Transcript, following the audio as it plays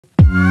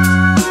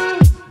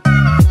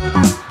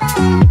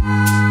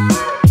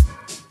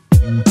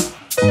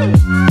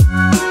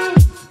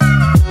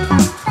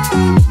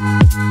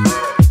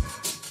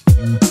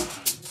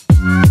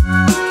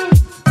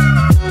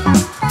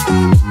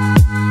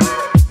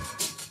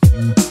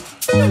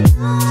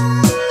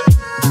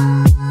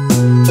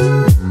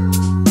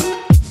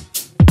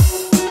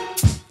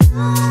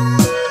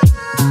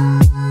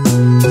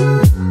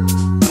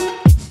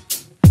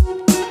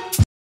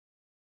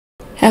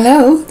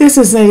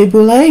is Lady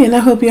Boulay, and I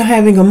hope you're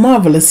having a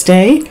marvelous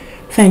day.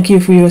 Thank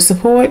you for your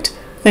support.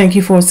 Thank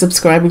you for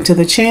subscribing to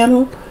the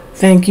channel.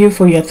 Thank you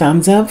for your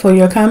thumbs up, for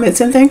your comments,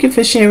 and thank you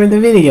for sharing the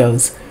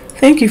videos.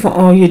 Thank you for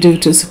all you do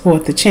to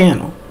support the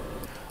channel.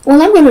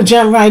 Well, I'm going to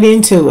jump right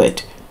into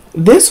it.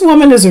 This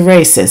woman is a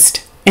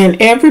racist,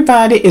 and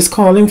everybody is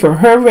calling for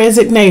her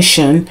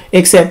resignation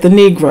except the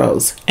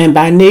Negroes. And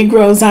by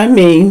Negroes, I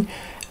mean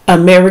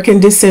American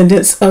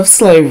descendants of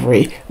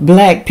slavery,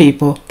 black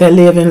people that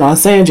live in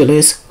Los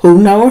Angeles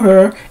who know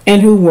her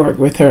and who work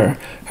with her.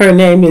 Her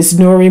name is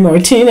Nori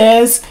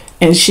Martinez,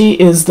 and she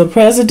is the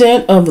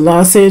president of the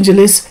Los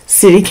Angeles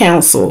City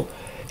Council.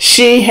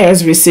 She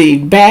has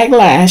received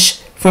backlash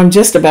from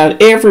just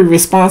about every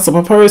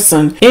responsible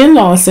person in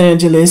Los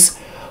Angeles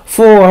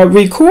for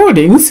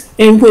recordings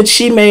in which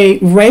she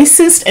made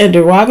racist and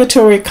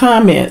derogatory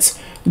comments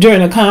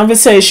during a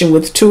conversation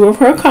with two of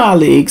her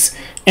colleagues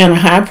and a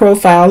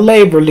high-profile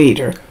labor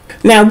leader.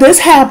 Now, this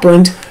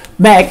happened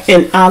back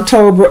in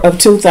October of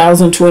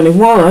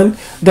 2021.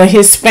 The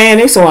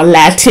Hispanics, or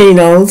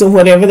Latinos, or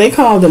whatever they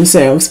call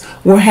themselves,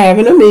 were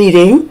having a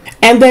meeting,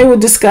 and they were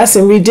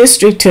discussing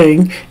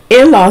redistricting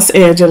in Los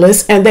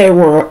Angeles, and they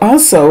were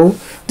also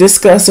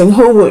discussing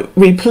who would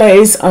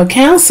replace a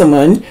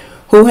councilman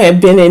who had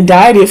been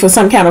indicted for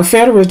some kind of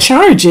federal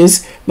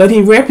charges, but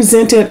he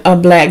represented a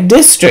black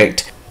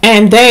district.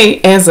 And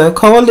they, as a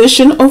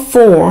coalition of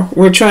four,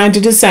 were trying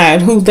to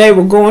decide who they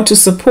were going to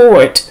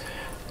support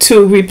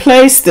to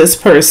replace this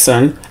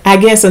person, I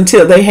guess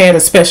until they had a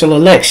special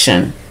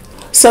election.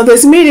 So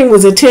this meeting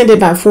was attended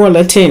by four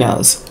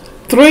Latinos.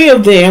 Three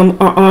of them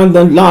are on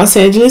the Los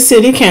Angeles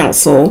City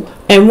Council,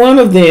 and one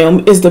of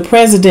them is the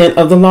president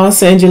of the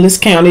Los Angeles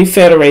County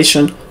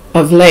Federation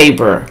of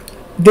Labor.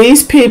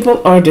 These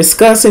people are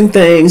discussing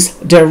things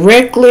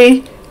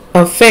directly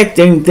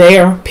affecting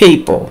their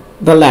people,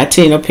 the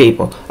Latino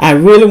people. I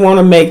really want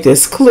to make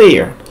this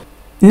clear.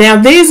 Now,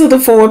 these are the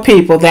four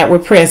people that were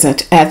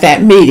present at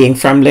that meeting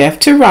from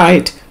left to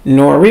right: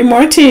 Nori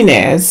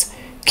Martinez,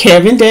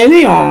 Kevin De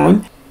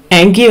Leon,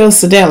 and Gil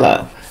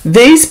Cedillo.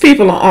 These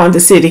people are on the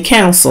city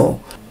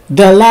council.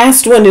 The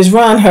last one is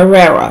Ron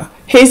Herrera.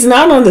 He's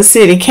not on the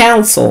city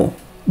council,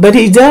 but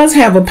he does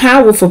have a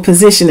powerful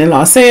position in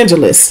Los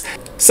Angeles.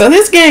 So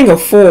this gang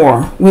of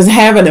four was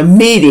having a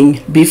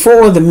meeting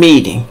before the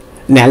meeting.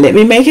 Now, let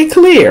me make it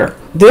clear.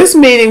 This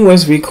meeting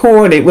was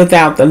recorded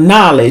without the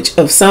knowledge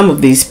of some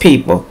of these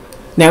people.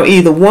 Now,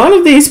 either one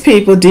of these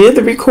people did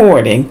the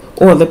recording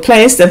or the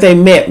place that they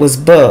met was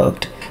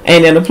bugged.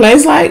 And in a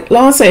place like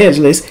Los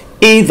Angeles,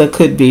 either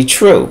could be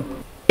true.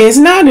 It's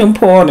not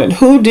important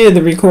who did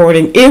the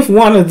recording if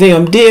one of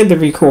them did the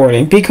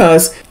recording,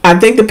 because I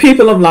think the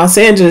people of Los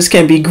Angeles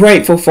can be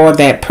grateful for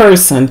that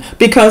person,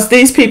 because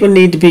these people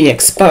need to be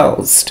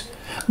exposed.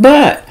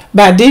 But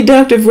by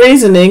deductive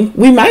reasoning,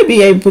 we might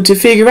be able to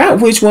figure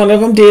out which one of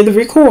them did the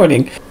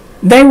recording.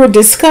 They were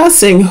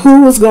discussing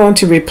who was going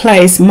to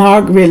replace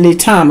Margaret Lee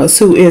Thomas,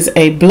 who is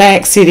a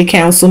black city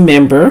council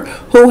member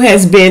who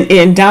has been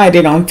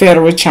indicted on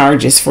federal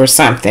charges for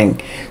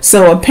something.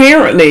 So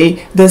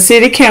apparently the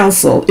city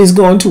council is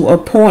going to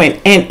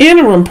appoint an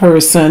interim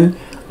person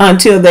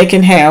until they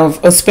can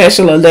have a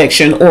special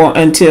election or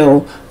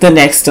until the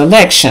next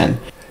election.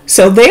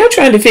 So they're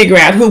trying to figure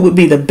out who would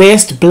be the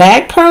best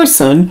black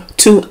person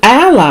to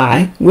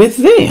ally with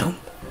them.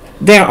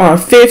 There are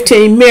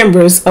 15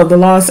 members of the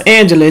Los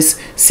Angeles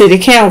City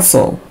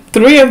Council.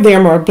 3 of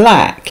them are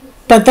black.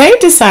 But they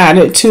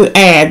decided to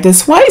add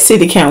this white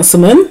city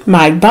councilman,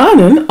 Mike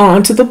Bonin,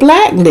 onto the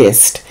black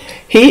list.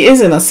 He is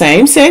in a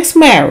same-sex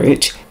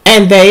marriage,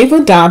 and they've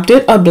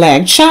adopted a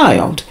black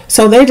child.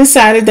 So they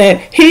decided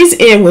that he's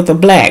in with the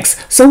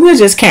blacks, so we'll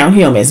just count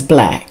him as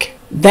black.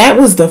 That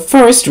was the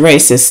first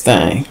racist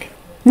thing.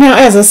 Now,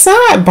 as a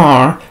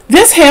sidebar,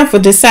 this heifer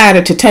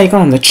decided to take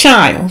on the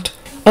child,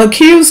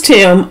 accused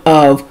him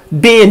of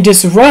being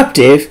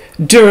disruptive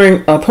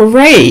during a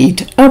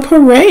parade.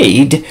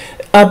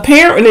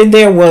 Apparently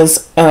there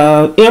was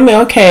a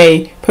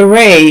MLK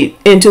parade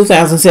in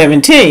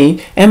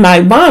 2017, and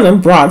Mike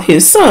Bonham brought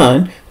his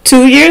son,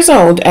 2 years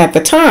old at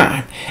the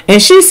time, and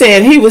she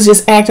said he was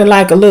just acting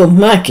like a little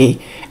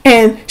monkey.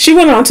 And she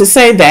went on to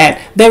say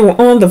that they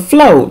were on the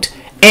float,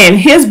 and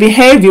his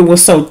behavior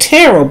was so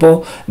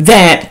terrible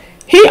that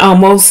he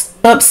almost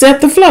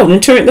upset the float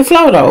and turned the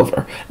float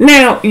over.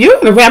 Now, you're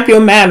going to wrap your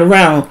mind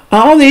around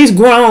all these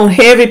grown,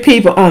 heavy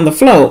people on the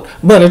float,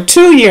 but a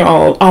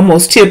 2-year-old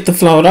almost tipped the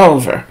float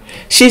over.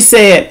 She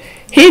said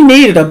he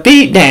needed a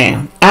beat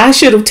down. I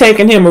should have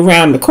taken him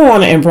around the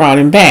corner and brought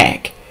him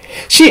back.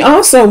 She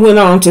also went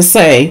on to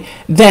say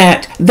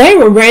that they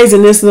were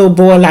raising this little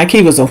boy like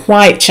he was a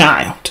white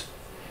child.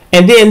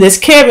 And then this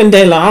Kevin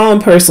De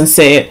Leon person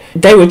said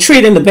they were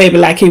treating the baby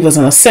like he was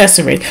an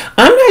accessory.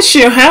 I'm not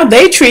sure how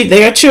they treat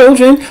their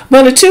children,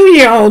 but a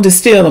 2-year-old is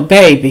still a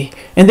baby.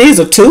 And these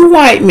are 2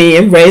 white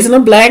men raising a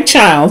black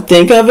child.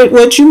 Think of it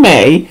what you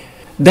may.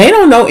 They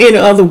don't know any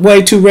other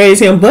way to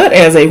raise him but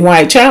as a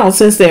white child,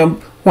 since they're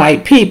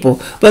white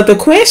people. But the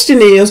question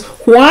is,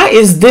 why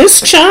is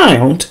this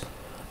child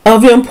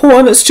of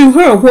importance to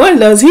her. What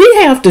does he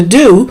have to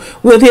do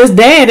with his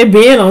daddy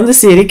being on the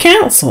city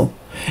council?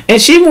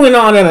 And she went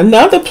on in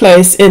another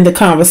place in the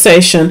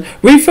conversation,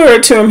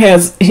 referred to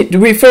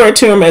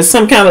him as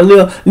some kind of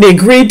little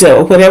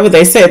negrito, whatever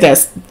they say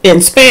that's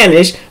in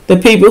Spanish. The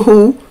people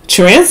who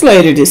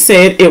translated it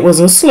said it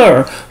was a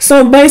slur.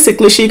 So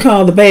basically she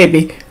called the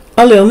baby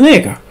a little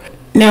nigger.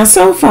 Now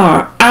so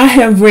far I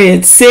have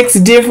read 6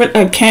 different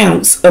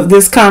accounts of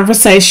this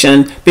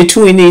conversation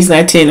between these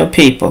Latino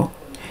people.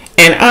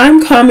 And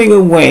I'm coming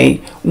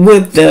away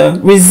with the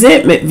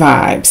resentment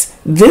vibes.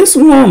 This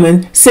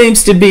woman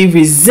seems to be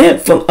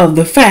resentful of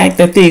the fact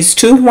that these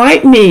 2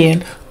 white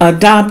men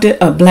adopted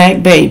a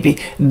black baby.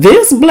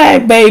 This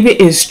black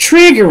baby is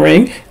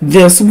triggering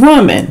this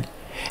woman.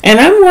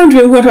 And I'm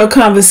wondering what her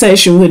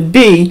conversation would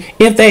be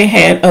if they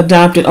had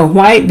adopted a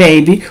white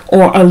baby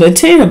or a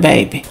Latina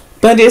baby.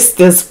 But it's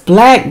this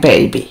black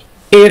baby.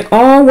 It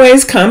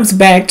always comes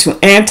back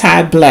to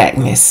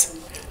anti-blackness.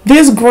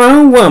 This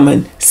grown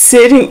woman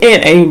sitting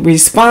in a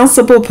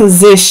responsible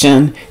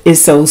position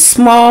is so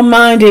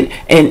small-minded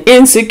and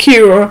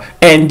insecure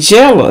and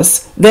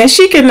jealous that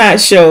she cannot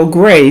show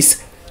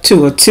grace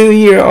to a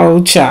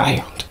 2-year-old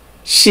child.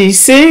 She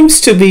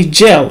seems to be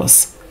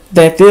jealous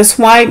that this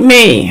white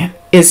man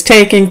is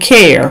taking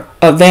care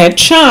of that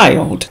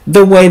child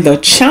the way the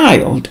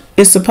child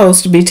is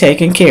supposed to be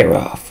taken care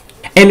of.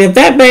 And if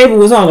that baby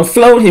was on a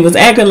float, he was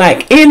acting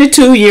like any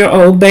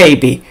 2-year-old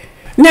baby.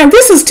 Now,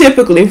 this is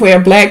typically where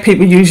black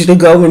people usually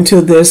go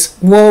into this,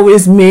 woe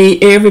is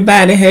me,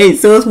 everybody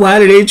hates us, why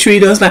do they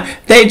treat us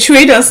like... They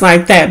treat us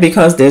like that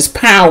because there's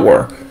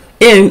power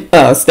in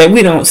us that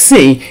we don't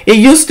see. It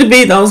used to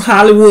be those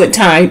Hollywood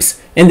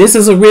types, and this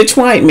is a rich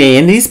white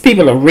man. These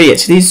people are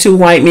rich. These 2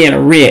 white men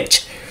are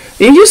rich.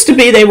 It used to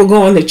be they were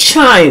going to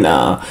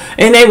China,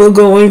 and they were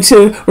going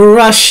to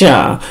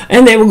Russia,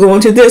 and they were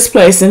going to this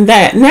place and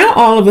that. Now,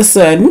 all of a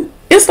sudden,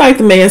 it's like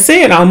the man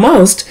said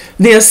almost,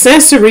 the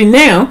accessory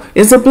now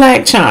is a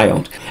black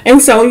child.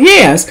 And so,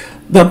 yes,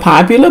 the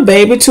popular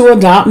baby to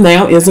adopt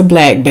now is a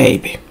black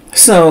baby.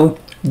 So,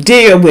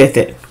 deal with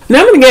it.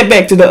 Now, I'm going to get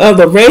back to the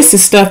other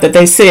racist stuff that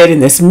they said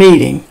in this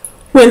meeting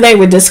when they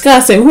were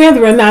discussing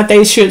whether or not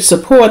they should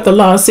support the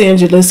Los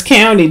Angeles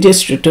County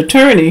District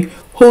Attorney,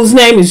 whose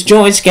name is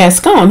George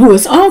Gascon, who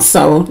is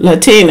also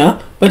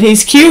Latina, but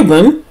he's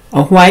Cuban,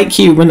 a white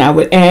Cuban, I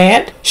would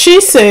add. She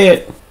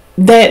said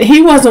that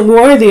he wasn't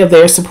worthy of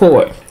their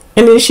support.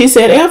 And then she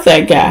said, F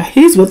that guy,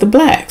 he's with the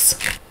blacks.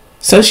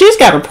 So she's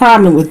got a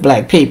problem with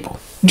black people.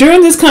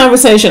 During this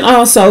conversation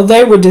also,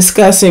 they were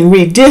discussing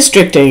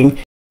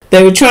redistricting.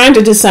 They were trying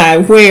to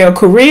decide where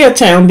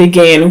Koreatown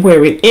began and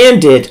where it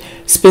ended.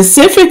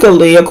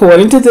 Specifically,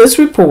 according to this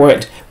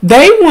report,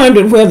 they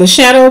wondered whether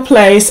Shadow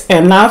Place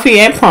and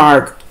Lafayette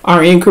Park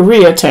are in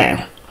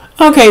Koreatown.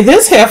 Okay,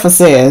 this heifer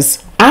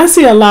says, I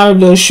see a lot of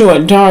little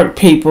short, dark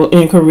people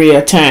in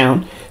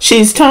Koreatown.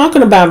 She's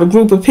talking about a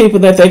group of people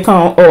that they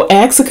call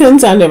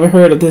Oaxacans. I never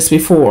heard of this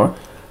before.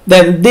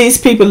 That these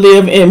people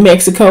live in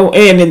Mexico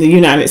and in the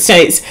United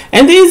States.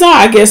 And these are,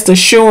 I guess, the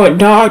short,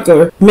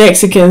 darker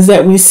Mexicans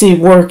that we see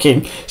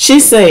working. She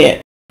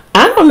said,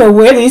 I don't know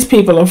where these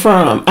people are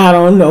from. I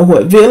don't know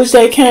what village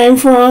they came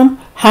from,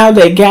 how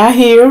they got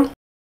here.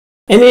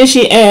 And then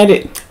she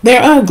added,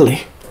 they're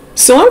ugly.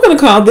 So I'm going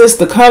to call this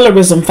the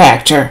colorism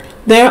factor.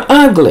 They're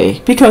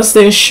ugly because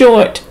they're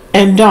short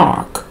and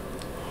dark.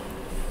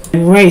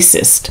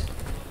 Racist.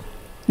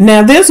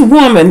 Now this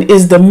woman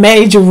is the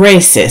major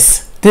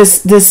racist.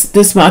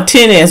 This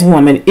Martinez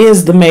woman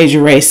is the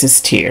major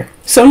racist here.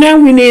 So now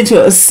we need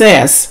to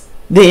assess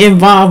the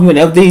involvement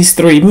of these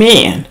 3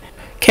 men.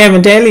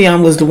 Kevin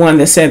DeLeon was the one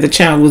that said the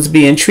child was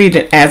being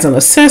treated as an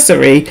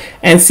accessory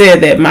and said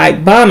that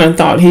Mike Bonner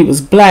thought he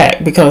was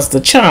black because the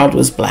child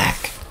was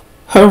black.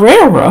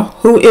 Herrera,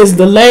 who is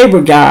the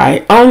labor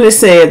guy, only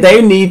said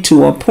they need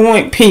to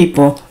appoint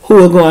people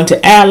who are going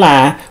to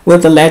ally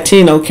with the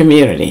Latino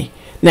community.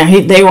 Now,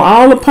 they were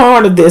all a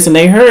part of this, and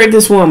they heard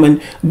this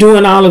woman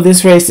doing all of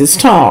this racist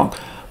talk,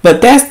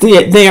 but that's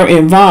their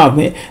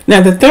involvement.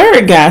 Now, the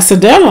third guy,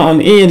 Sedella on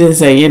the end, didn't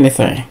say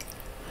anything.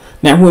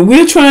 Now, when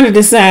we're trying to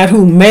decide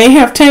who may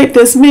have taped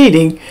this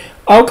meeting,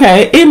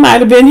 okay, it might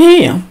have been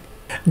him.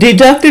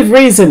 Deductive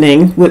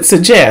reasoning would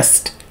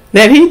suggest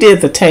that he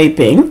did the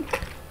taping,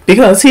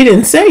 because he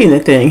didn't say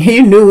anything.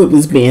 He knew it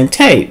was being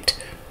taped.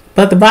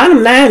 But the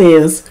bottom line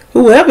is,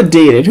 whoever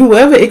did it,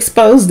 whoever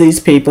exposed these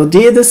people,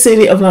 did the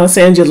city of Los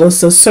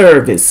Angeles a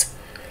service.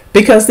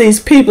 Because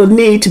these people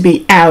need to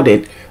be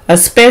outed,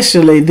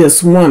 especially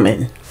this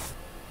woman.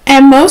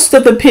 And most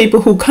of the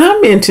people who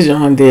commented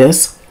on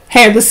this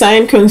had the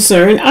same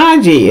concern I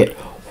did.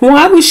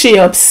 Why was she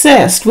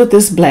obsessed with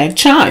this black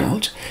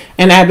child?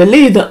 And I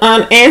believe the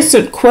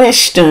unanswered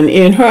question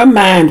in her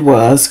mind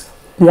was,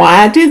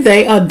 why did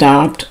they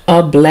adopt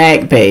a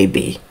black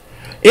baby?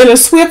 In a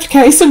swift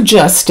case of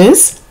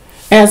justice,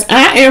 as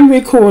I am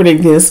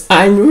recording this,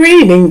 I'm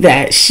reading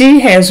that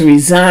she has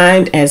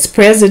resigned as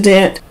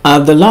president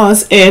of the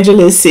Los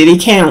Angeles City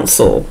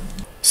Council.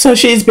 So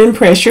she's been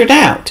pressured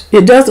out.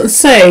 It doesn't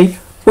say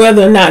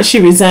whether or not she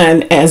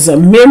resigned as a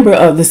member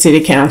of the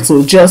city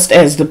council, just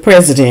as the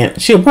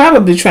president. She'll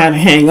probably try to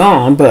hang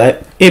on,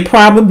 but it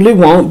probably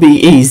won't be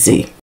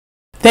easy.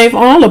 They've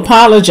all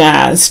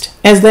apologized,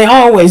 as they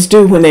always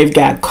do when they've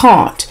got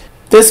caught.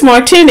 This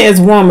Martinez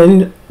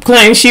woman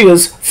claimed she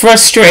was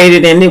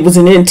frustrated and it was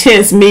an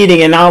intense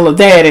meeting and all of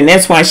that, and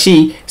that's why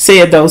she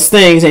said those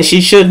things and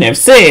she shouldn't have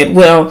said.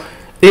 Well,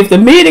 if the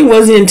meeting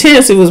was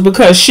intense, it was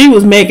because she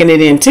was making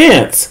it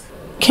intense.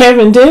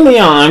 Kevin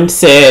DeLeon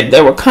said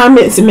there were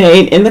comments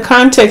made in the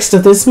context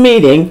of this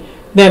meeting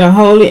that are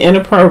wholly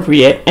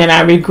inappropriate, and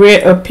I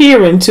regret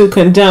appearing to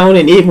condone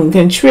and even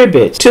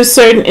contribute to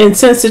certain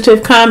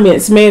insensitive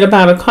comments made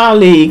about a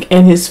colleague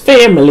and his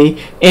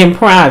family in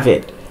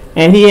private.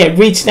 And he had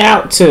reached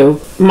out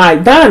to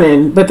Mike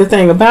Dunning, but the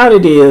thing about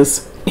it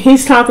is,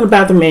 he's talking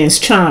about the man's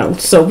child.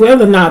 So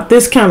whether or not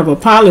this kind of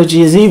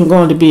apology is even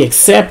going to be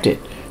accepted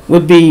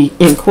would be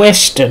in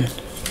question,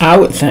 I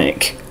would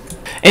think.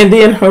 And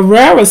then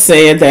Herrera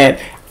said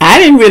that I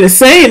didn't really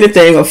say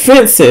anything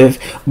offensive,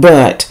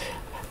 but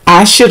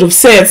I should have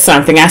said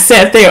something. I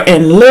sat there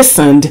and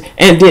listened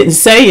and didn't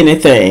say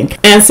anything.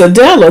 And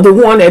Sadella, the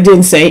one that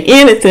didn't say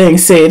anything,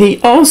 said he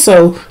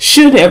also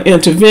should have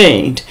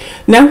intervened.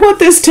 Now, what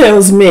this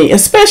tells me,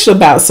 especially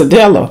about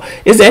Sadella,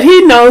 is that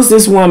he knows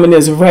this woman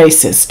is a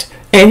racist.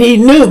 And he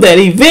knew that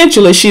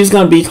eventually she was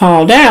going to be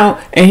called out,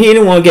 and he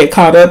didn't want to get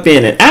caught up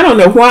in it. I don't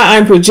know why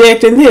I'm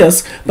projecting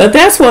this, but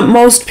that's what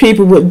most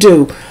people would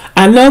do.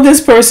 I know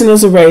this person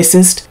is a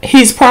racist.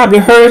 He's probably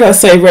heard her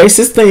say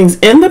racist things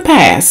in the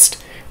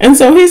past. And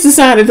so he's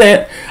decided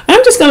that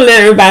I'm just going to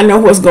let everybody know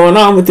what's going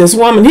on with this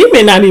woman. He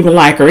may not even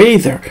like her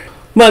either.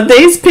 But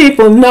these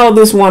people know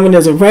this woman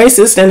is a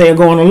racist and they're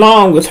going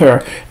along with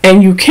her.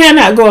 And you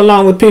cannot go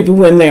along with people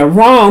when they're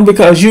wrong,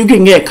 because you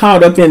can get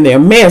caught up in their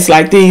mess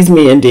like these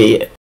men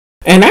did.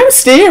 And I'm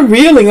still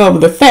reeling over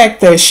the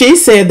fact that she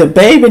said the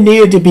baby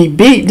needed to be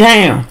beat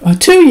down, a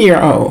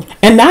 2-year-old.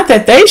 And not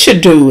that they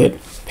should do it,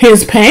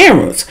 his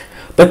parents,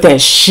 but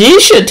that she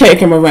should take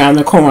him around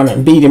the corner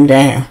and beat him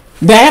down.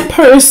 That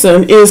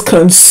person is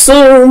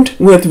consumed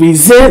with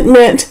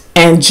resentment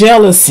and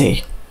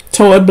jealousy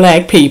toward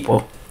black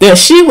people. That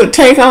she would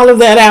take all of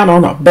that out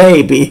on a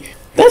baby,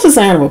 that's a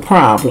sign of a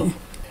problem.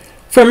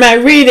 From my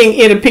reading,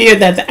 it appeared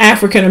that the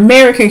African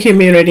American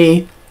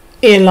community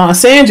in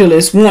Los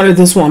Angeles wanted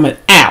this woman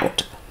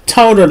out,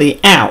 totally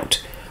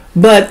out.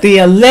 But the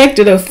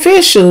elected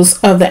officials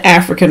of the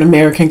African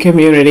American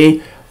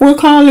community were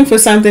calling for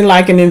something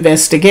like an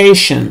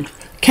investigation.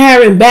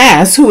 Karen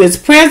Bass, who is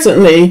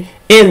presently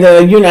in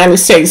the United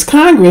States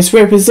Congress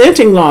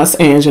representing Los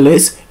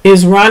Angeles,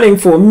 is running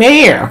for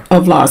mayor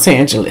of Los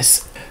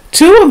Angeles.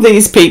 2 of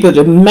these people,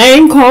 the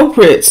main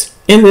culprits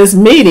in this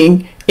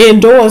meeting,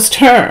 endorsed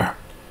her.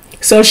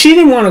 So she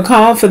didn't want to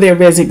call for their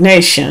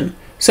resignation.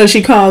 So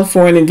she called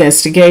for an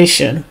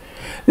investigation.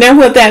 Now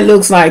what that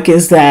looks like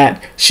is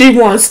that she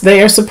wants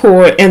their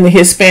support and the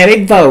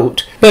Hispanic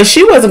vote, but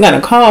she wasn't going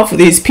to call for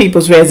these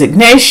people's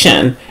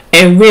resignation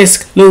and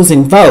risk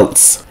losing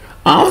votes.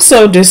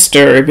 Also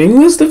disturbing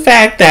was the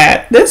fact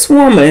that this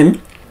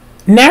woman,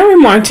 Nara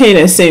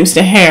Martinez, seems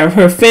to have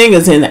her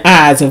fingers in the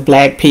eyes of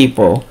black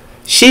people.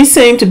 She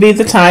seemed to be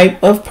the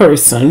type of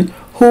person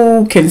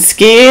who can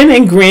skin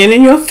and grin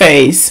in your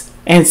face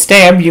and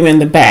stab you in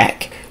the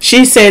back.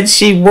 She said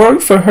she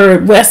worked for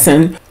Herb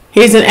Wesson.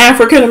 He's an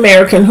African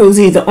American who's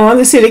either on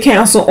the city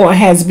council or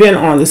has been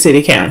on the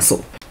city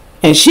council.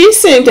 And she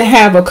seemed to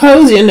have a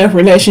cozy enough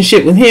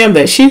relationship with him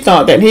that she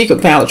thought that he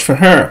could vouch for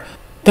her.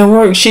 The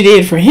work she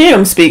did for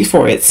him speaks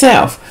for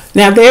itself.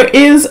 Now there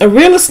is a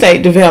real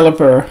estate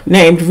developer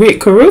named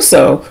Rick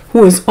Caruso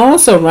who is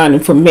also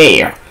running for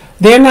mayor.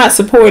 They're not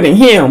supporting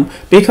him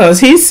because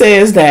he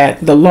says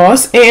that the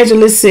Los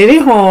Angeles City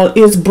Hall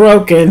is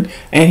broken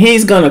and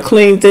he's going to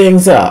clean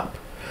things up.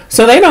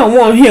 So they don't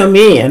want him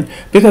in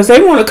because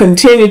they want to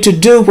continue to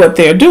do what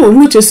they're doing,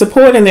 which is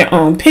supporting their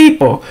own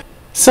people.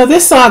 So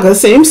this saga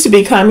seems to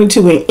be coming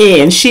to an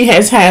end. She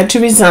has had to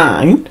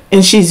resign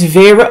and she's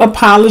very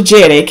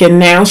apologetic, and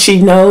now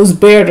she knows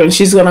better and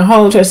she's going to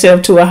hold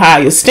herself to a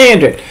higher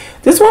standard.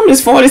 This woman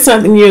is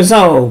 40-something years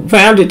old,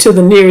 rounded to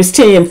the nearest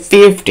 10,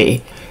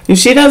 50. If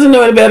she doesn't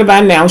know any better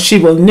by now, she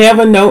will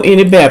never know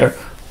any better.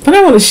 But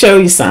I want to show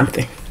you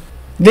something.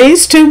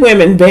 These 2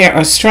 women bear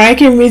a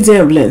striking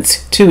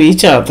resemblance to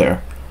each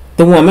other.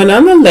 The woman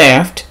on the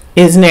left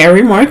is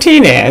Nari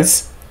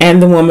Martinez,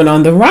 and the woman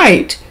on the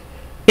right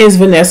is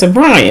Vanessa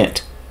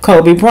Bryant,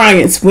 Kobe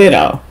Bryant's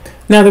widow.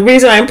 Now, the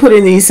reason I'm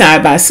putting these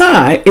side by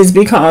side is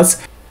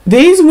because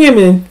these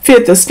women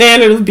fit the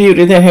standard of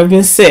beauty that have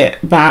been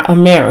set by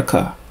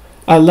America.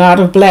 A lot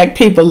of black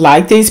people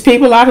like these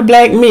people. A lot of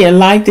black men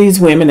like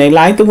these women. They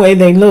like the way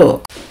they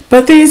look.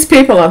 But these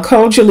people are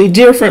culturally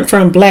different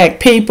from black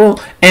people,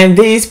 and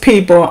these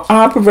people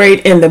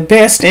operate in the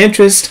best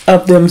interest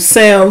of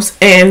themselves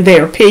and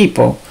their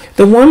people.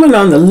 The woman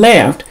on the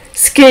left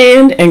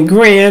skinned and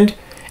grinned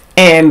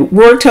and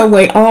worked her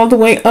way all the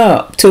way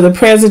up to the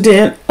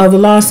president of the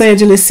Los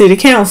Angeles City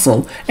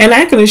Council. And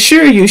I can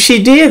assure you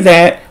she did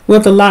that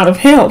with a lot of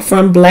help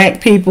from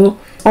black people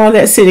on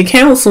that city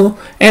council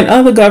and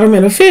other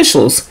government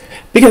officials.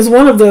 Because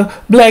one of the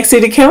black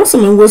city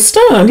councilmen was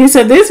stunned. He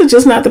said, these are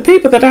just not the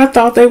people that I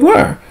thought they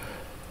were.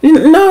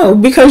 No,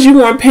 because you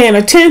weren't paying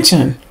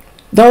attention.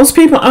 Those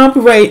people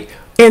operate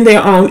in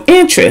their own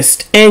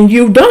interest, and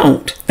you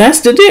don't. That's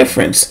the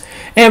difference.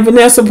 And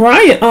Vanessa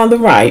Bryant on the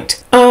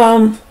right,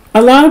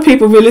 a lot of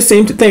people really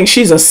seem to think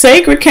she's a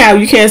sacred cow.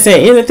 You can't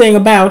say anything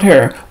about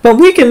her. But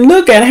we can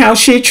look at how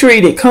she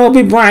treated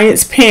Kobe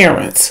Bryant's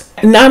parents,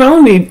 not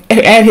only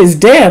at his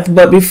death,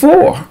 but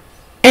before.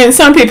 And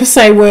some people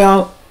say,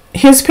 well,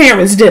 his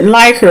parents didn't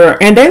like her,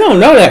 and they don't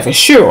know that for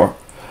sure.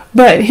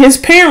 But his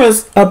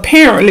parents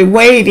apparently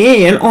weighed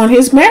in on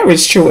his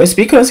marriage choice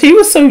because he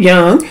was so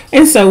young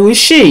and so was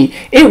she.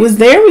 It was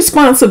their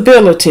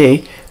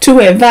responsibility to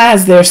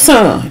advise their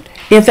son.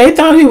 If they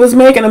thought he was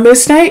making a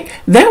mistake,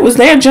 that was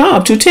their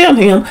job to tell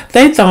him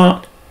they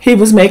thought he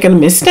was making a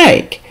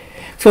mistake.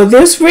 For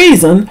this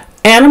reason,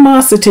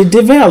 animosity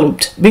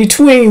developed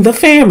between the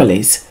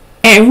families.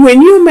 And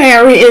when you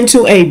marry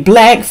into a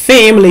black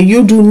family,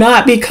 you do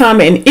not become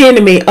an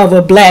enemy of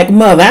a black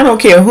mother. I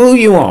don't care who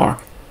you are.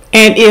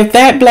 And if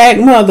that black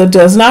mother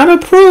does not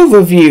approve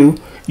of you,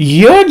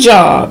 your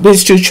job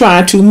is to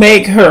try to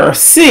make her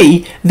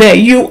see that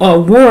you are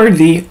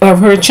worthy of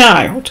her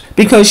child.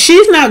 Because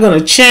she's not going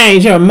to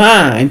change her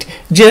mind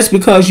just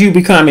because you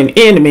become an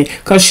enemy.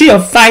 Because she'll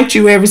fight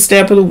you every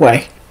step of the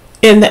way.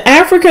 In the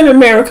African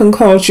American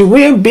culture,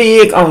 we're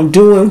big on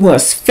doing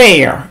what's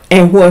fair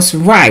and what's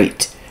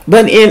right.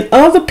 But in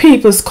other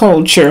people's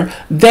culture,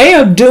 they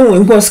are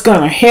doing what's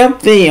going to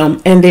help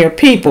them and their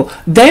people.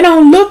 They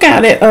don't look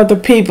out at other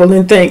people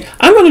and think,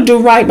 I'm going to do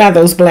right by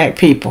those black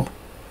people.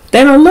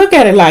 They don't look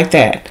at it like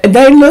that.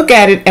 They look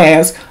at it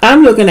as,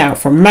 I'm looking out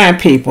for my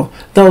people.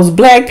 Those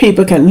black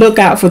people can look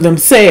out for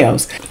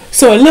themselves.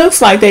 So it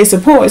looks like they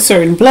support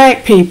certain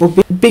black people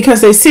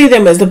because they see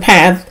them as the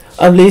path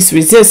of least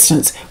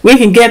resistance. We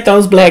can get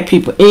those black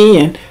people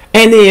in,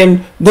 and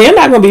then they're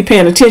not going to be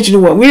paying attention to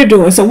what we're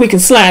doing, so we can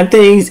slide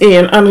things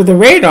in under the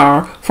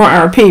radar for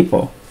our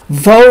people.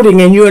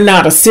 Voting and you're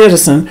not a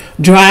citizen,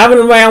 driving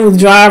around with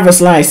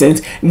driver's license,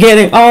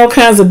 getting all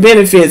kinds of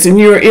benefits, and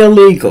you're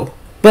illegal.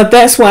 But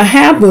that's what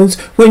happens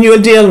when you're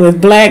dealing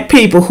with black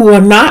people who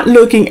are not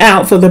looking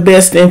out for the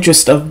best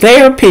interest of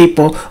their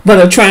people, but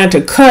are trying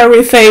to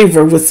curry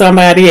favor with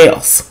somebody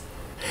else.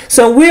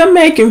 So we're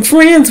making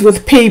friends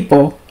with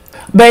people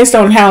based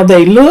on how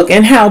they look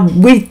and how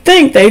we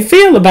think they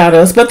feel about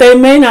us, but they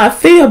may not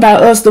feel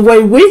about us the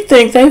way we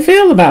think they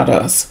feel about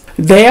us.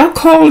 Their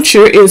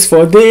culture is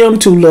for them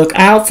to look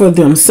out for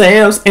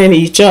themselves and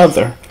each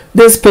other.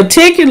 This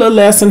particular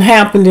lesson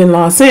happened in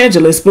Los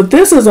Angeles, but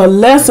this is a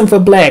lesson for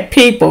black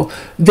people.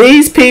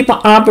 These people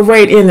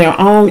operate in their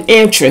own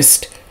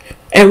interest.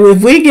 And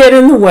if we get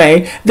in the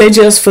way, they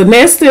just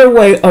finesse their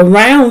way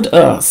around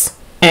us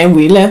and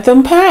we let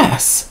them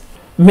pass.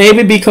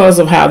 Maybe because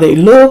of how they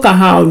look or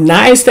how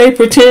nice they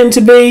pretend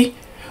to be,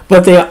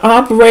 but they're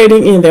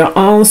operating in their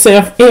own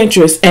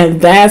self-interest, and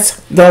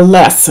that's the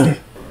lesson.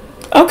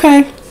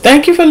 Okay,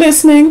 thank you for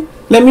listening.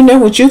 Let me know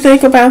what you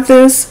think about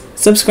this.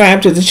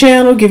 Subscribe to the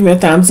channel, give me a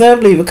thumbs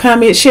up, leave a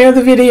comment, share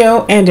the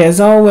video, and as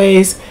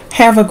always,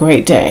 have a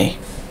great day.